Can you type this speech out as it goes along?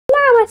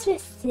Labas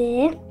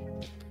visi,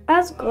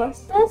 aš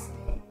Guzas,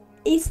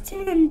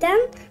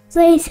 šiandien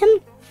žaisim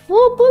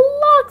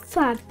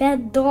Robloxą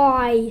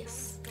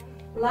Doors.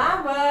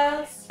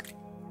 Labas!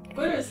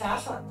 Kur jūs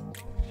esat?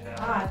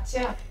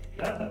 Čia.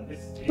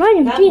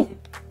 Norim,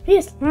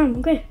 trys,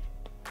 kaip.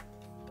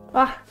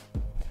 Va.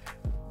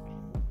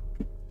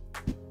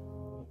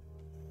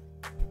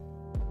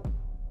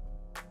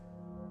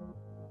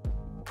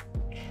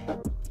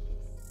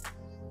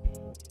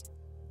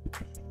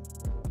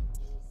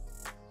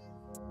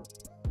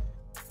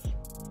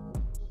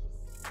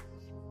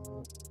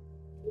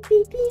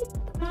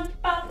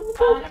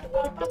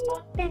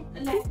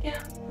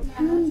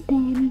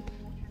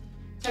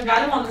 Čia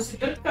galima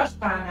nusipirkti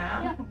kažką,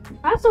 ne?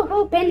 Aš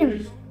taupau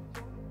pinigus.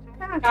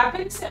 Ką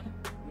pirksi?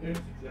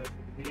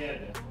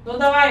 Nu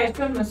davai, aš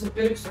pirm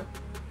nusipirksiu.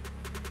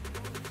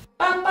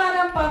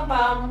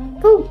 Pam.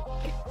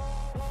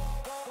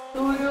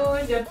 Turiu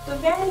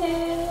dirbtuvėlį.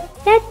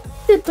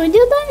 Tėti,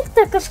 turi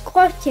daiktą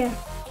kažkokį?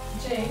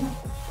 Čia eina.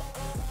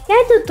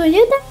 Tėti,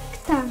 turi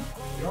daiktą?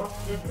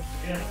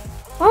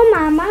 O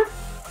mama?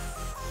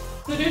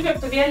 Turiu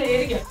dirbtuvėlį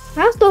irgi.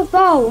 Aš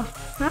taupau,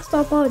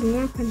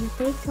 nieko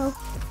nepirkau,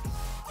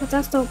 bet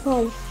aš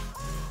taupau.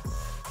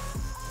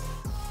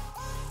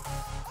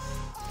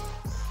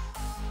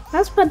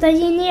 Aš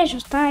padarinėsiu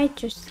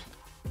staičius.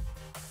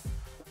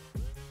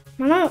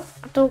 Manau,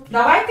 taupau.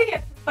 Davai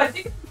tai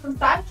patikrintum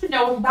stalčių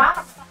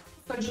neuždarom,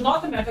 kad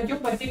žinotume, kad jau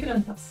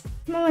patikrintas.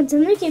 Mama,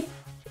 žinai, kaip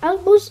aš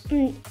bus,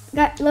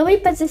 labai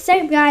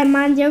pasiseks gali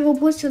man, jeigu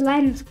būsiu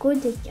laimės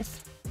kūdikis.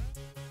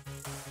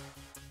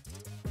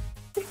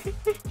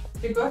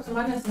 Tikiuosi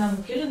manęs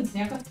nenukilins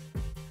niekas.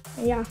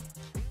 Jo.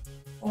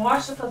 O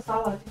aš šitą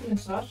salą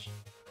tikrinsiu aš.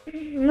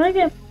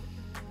 Nori,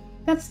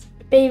 kad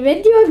per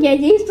video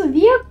geriai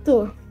suviektų.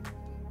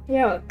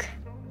 Jok.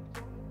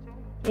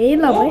 Ei,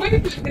 labai. O,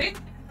 kaip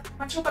greit.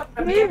 Mačiau, kad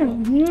prabėgau.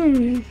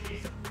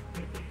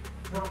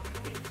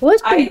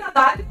 Aina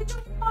dalį,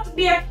 tačiau nors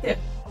bėgti.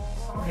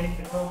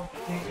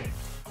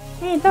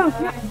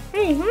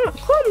 Ei,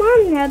 ko man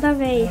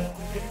nedavai?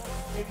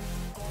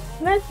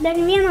 Bet dar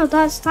vieną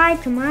tą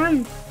staikių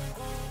man.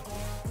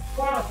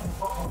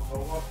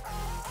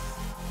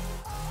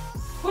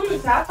 Kur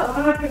jūs esat?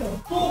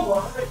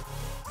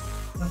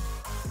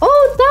 O,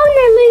 tau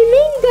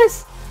nelaimingas,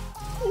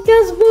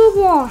 kas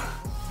buvo.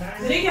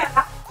 Reikia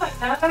raktą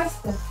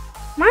nerasti.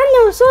 Man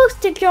neusoks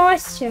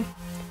tikiuosi.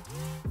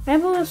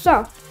 Jeigu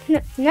užsok.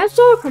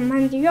 Nesoka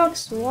man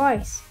joks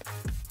svoris.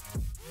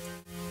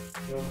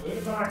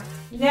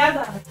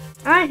 Nedar.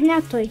 Ai,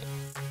 netui.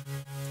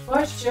 O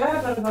aš čia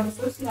per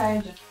garsus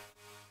leidžia.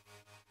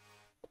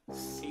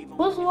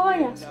 Bus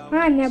vojas.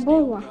 A,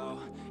 nebuvo.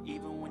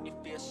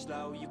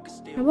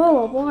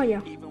 Nebuvo vojo.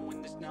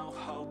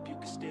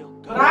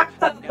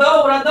 Raktą,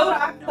 radau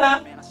raktą.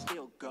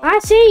 A,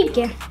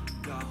 sveiki.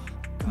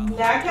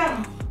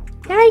 Lekiam.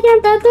 Lekiam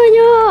tą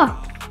turiu.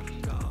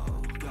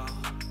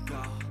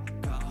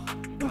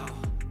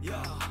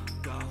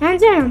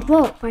 Man žinant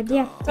buvo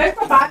padėti. Kaip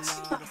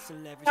papaaiškina?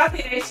 Ką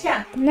tai reiškia?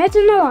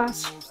 Nežinau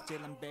aš.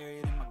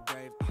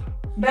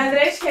 Bet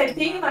reiškia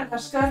ateina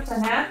kažkartą,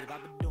 ne?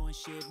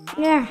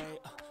 Ne.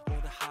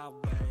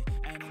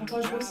 O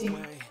to aš būsiu.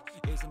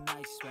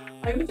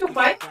 Ar jūs jau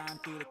bai?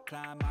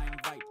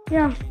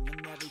 Jo.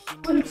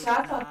 Kur jūs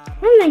esat?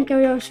 Man lenkiau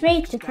jau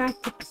šveiti ką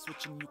tik.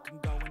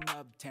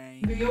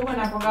 Bijau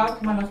mane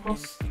pagauti, manęs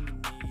koks.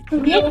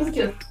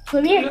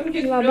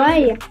 Suviekit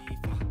labai.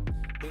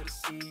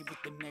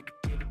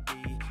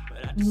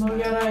 Nu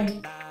gerai.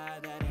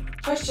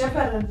 Kas čia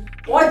per...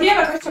 O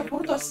dieve, kas čia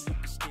purtos?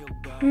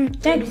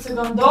 Taip.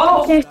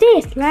 Nusigandau.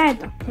 Taip,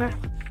 leido.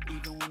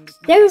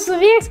 Jeigu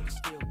suvieks,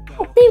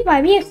 tai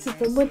pavyks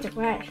turbūt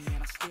tikrai.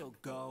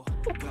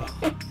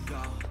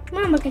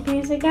 Mama, kad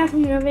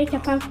neįsigasim, jau veikia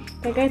tam,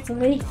 kad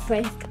atsilaikys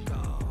vaizdą.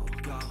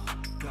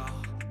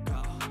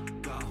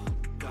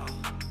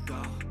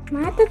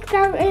 Matot,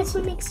 ką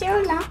sumiksėjau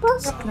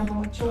lepos?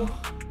 Nepamačiau.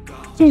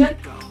 Čia.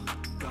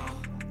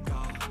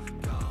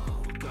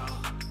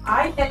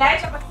 Ai,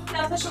 neleidžia pasakyti,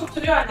 nes aš jau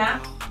turiu, ne?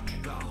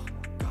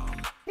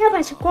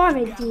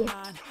 Nepasikovė jį.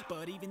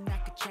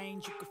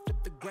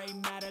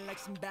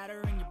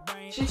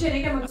 Šičia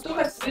reikia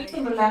mygtuką svilti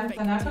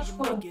nulenkti, ne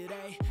kažkur.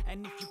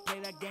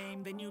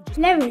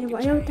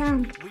 Leviai, jau ten.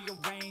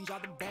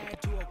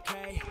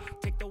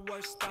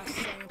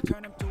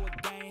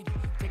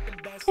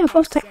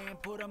 Postai.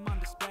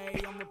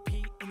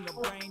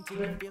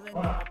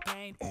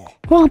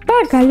 O,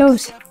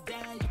 pagaliaus.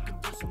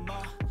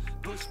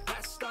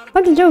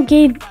 Pagaliau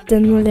geidį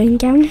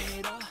nulenkiam.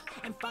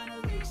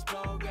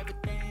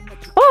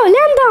 O,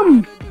 lendam!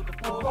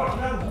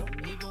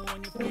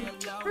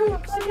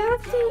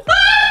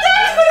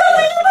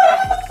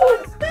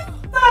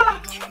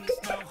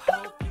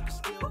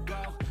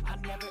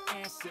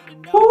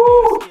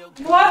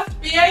 Vos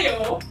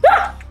spėjau.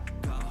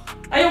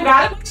 A jau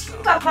galima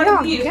šitą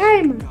bandyti? Jo,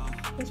 galima.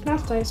 Jis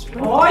mes to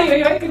įspėjom. Oi,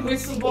 kaip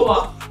baisu buvo.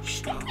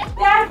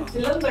 Tėtis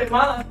įlindo į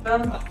mano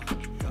sprendą.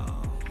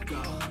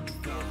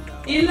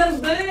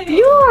 Įlindai.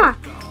 Jo,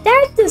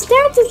 tėtis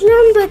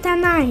lenda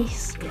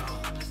tenais.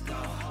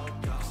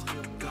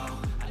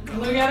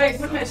 Nu gerai,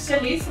 kur mes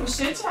čia lysim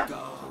šičia?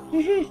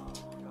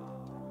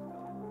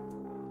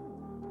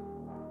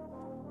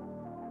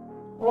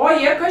 O,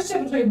 jie kas čia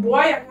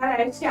žaibuoja, ką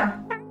reiškia?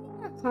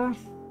 Ką?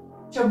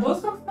 Čia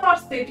bus koks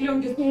nors tai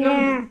kliungis?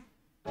 Ne.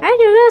 Aš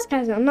jau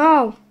viską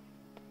žinau.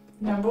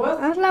 Nebus?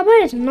 Aš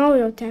labai žinau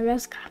jau tai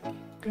viską.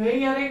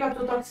 Gerai, kad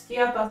tu toks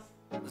kietas.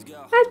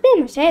 Aš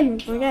pirmas einu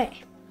blogai.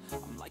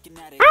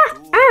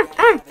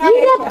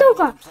 Jį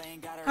laptuko.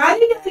 Ką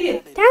reikia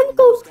daryti?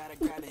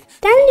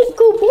 Ten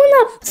lygu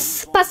būna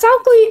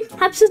pasako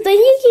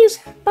apsidaryk, jis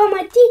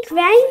pamatyk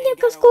vengia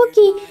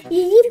kažkokį, į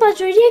jį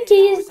pažiūrėk,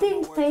 jis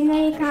dingsta, ne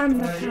į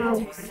kamerą tau.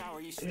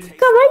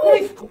 Ką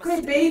vadinasi?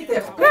 Kaip eiti?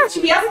 Kaip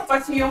šviesą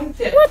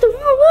pasijungti?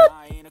 What?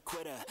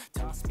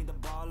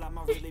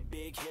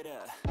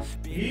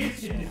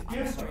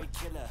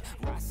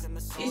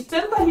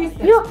 Ištinta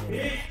lysti? Jo.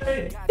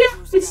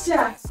 Tik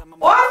čia.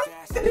 O,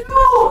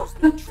 stipriau.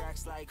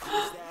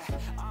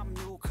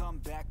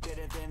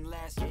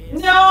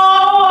 No!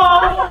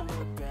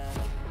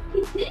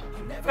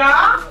 Ką?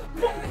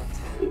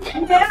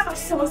 Ne, aš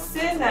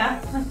sausinę.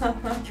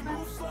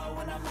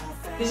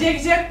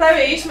 Žiūrėk,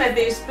 tave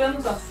išmetė iš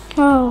spintos.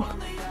 Oh,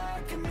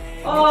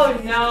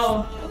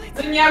 no.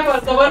 Tu nieko,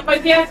 dabar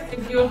padėsiu,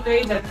 kaip jūs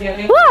žaidžiat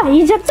gerai. o,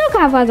 į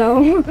džeptuką vadau.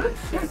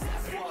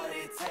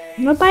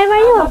 Nu,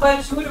 paivaju.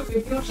 Dabar žiūriu,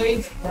 kaip jūs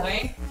žaidžiat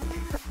gerai.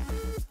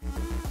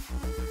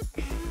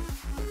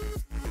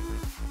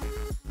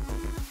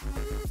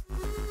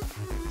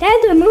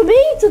 Tėdu,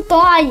 numeisi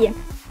toji.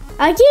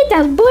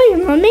 Akytės buvai,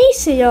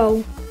 numeisi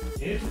jau.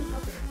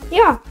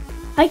 Jo,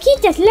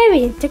 akytės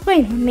leviai, tikrai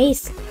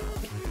numeisi.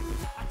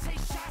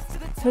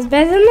 Aš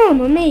bezinau,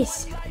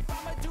 numeisi.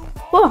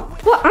 O,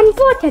 ant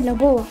fotelio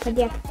buvo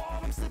padėta.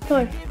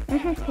 Tuoj.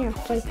 Jo,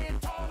 tuoj.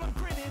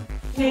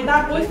 Ne į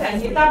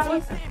tą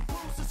pusę.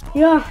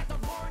 Jo.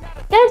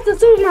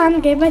 Testas už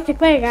man kaip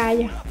tikrai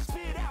gali.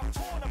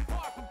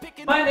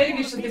 Man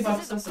irgi šitaip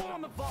apsusu.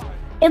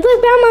 Ir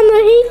taip galima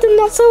nueiti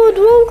nuo savo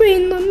draugo į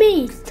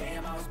numeisti.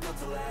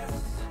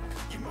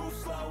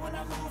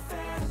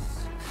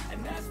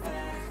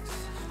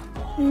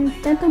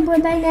 Tai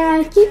turbūt dar ne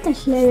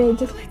kitas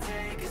leveidis.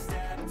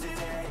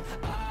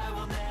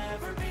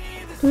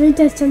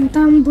 Turėtės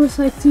tam bus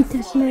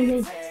kitas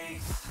leveidis.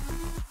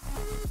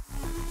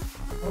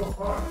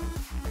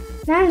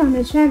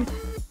 Nežinome šventą.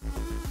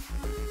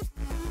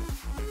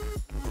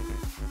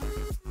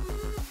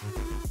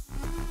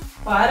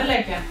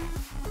 Parlėkė.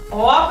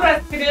 O,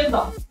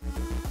 praskrido.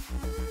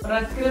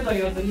 Praskrido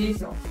jaudulys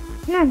jau.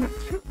 Ne.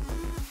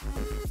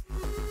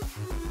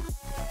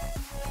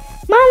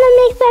 Mano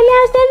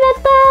mėgstamiausia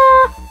vieta.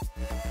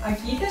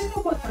 Akytės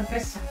galbūt, ar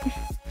kas čia?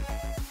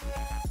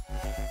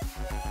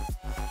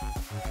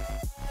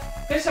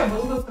 Kas čia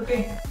bus,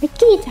 gustukai?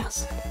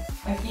 Akytės.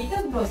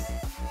 Akytės bus?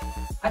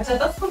 A čia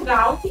tas, kur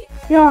gauti?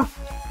 Jo.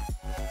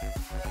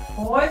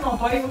 Oi, nuo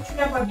to jaučiu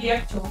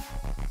nepabėgčiau.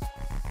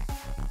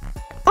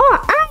 O,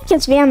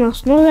 akis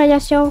vienas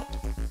nuvedęs jau.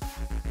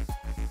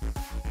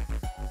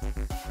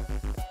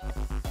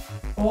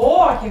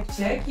 O, kiek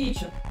čia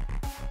akyčių.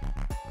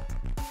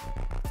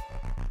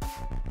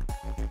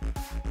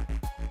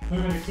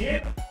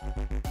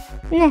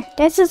 Ne,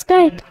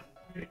 nesiskaito.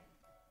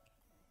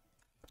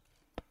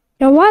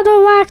 Jau vado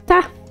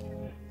vaktą.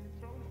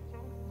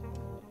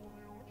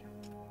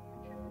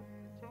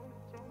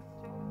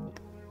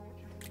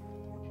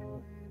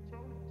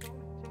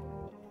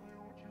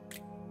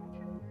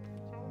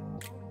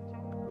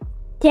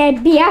 Tie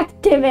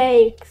bėgti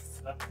veiks.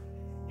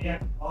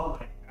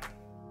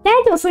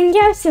 Tėtų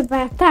sunkiausia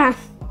vieta.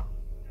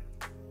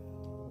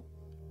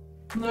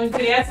 Nu,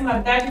 žiūrėsim, ar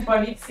tėčiui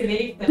pavyks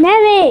įveikti.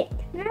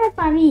 Neveiks,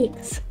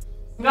 nepavyks.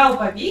 Gal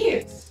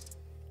pavyks?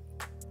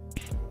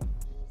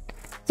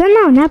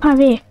 Žinau,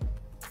 nepavyks.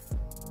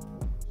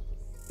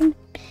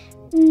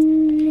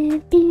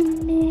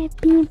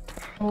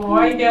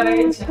 Oi,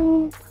 gerai čia.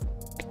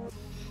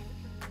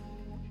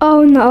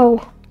 Oh no.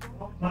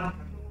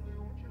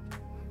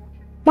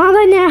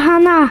 Mano ne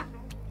Hana.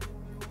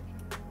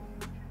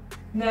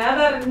 Ne,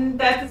 dar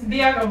tėtis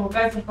bėga,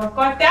 kas iš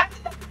pasko.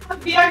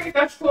 Tėtis bėga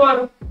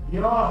kažkur.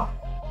 Jo.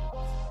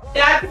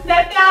 Tėtis ne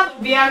ten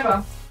bėgo.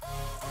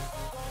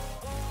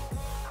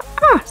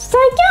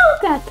 Sakiau,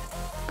 kad.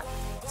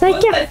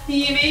 Sakiau. Gustas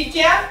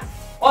įveikė,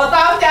 o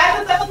tau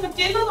tėtis tave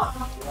nukilino.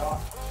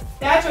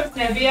 Tėčiaus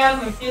nebėra,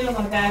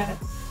 nukilino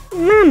tėtis.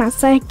 Mama,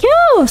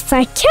 sakiau,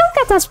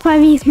 kad tas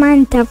pavyks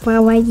man te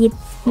pavadyti.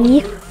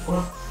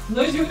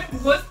 Nu,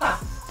 žiūrim Gustą.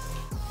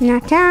 Ne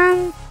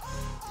ten.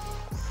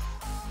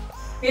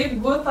 Kaip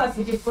Gustas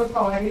iki kur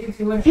pavaryti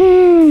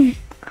žiūrim.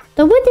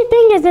 Turbūt į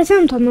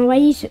 50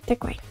 nuvarysiu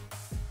tikrai.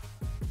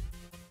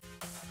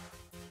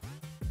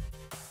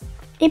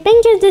 Į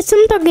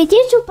 50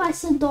 galėčiau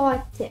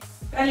pasiduoti.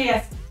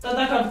 Galės,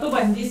 tada kartu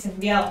bandysim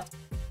vėl.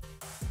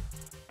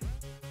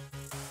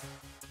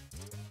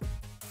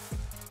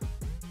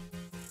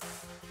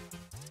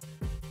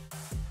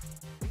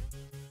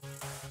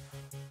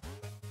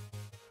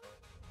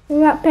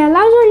 Prie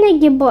laužo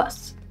negi bus.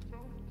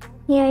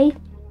 Jei.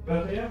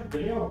 Bet tai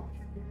galėjau.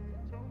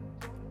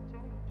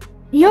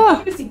 Jo.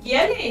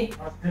 Prisikėlėjai?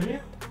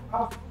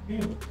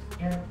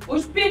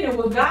 Už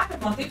pinigus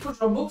galima, taip už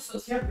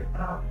robuksus.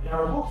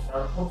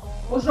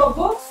 Už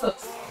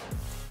robuksus?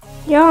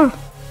 Jo.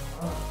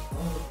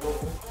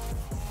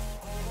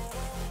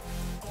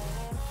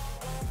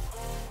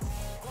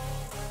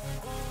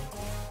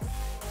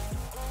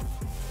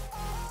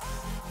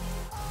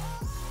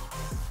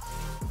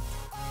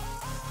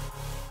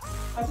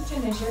 Ar tu čia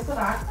nešiesi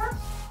raktą?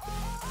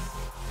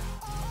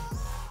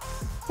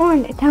 O,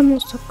 ne, ten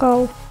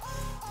nusukau.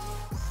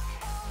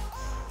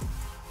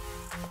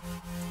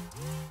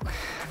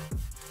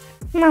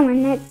 Mama,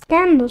 net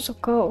ten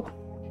nusukau.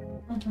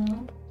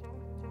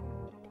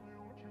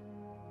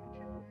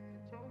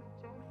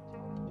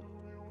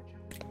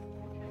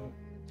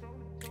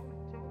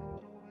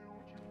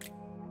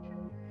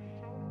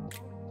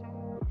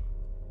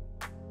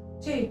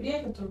 Čia į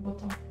priekį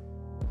turbūt.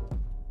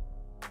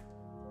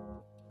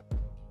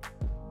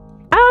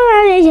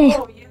 Ai.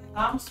 O, jie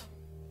tamsu.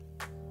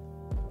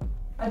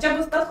 A čia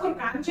bus tas, kur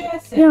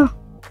kandžiojasi? Jo.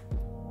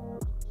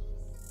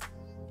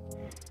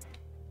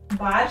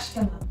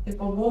 Barškina,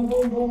 tipo bum,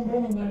 bum, bum,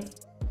 bum, gali.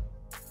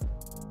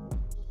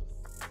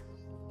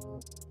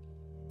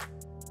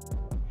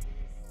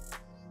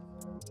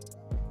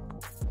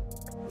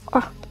 O.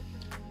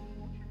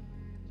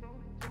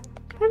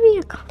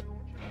 Pavyko.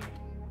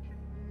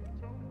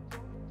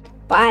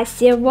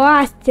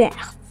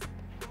 Pasivostęs.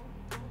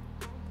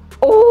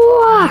 O!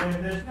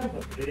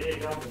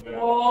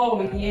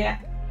 O, jie.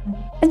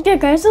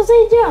 Atbėgai su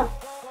žaidžiu.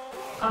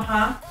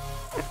 Aha.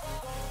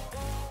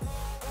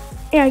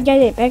 Jo,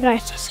 gerai, bėgai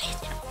su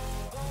žaidžiu.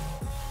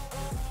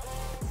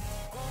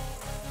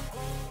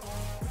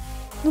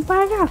 Nu,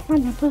 paragraf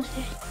mane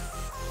pasižiūrėti.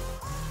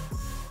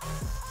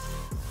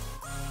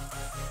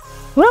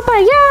 Va,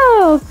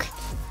 pajauk!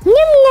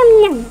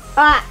 Niam.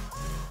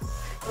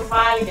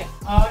 Valgė.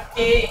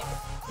 Okei.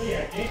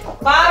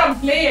 Varom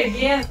play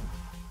again.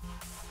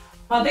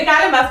 Matai,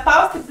 galime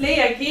spausti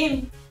play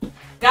again.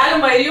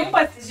 Galima ir jums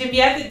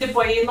pasižymėti,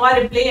 tipo, jei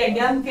nori play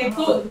again, kai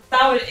tu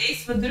tau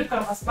eis viduriuką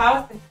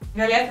paspausti,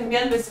 galėtum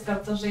vien visi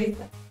kartu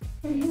žaisti.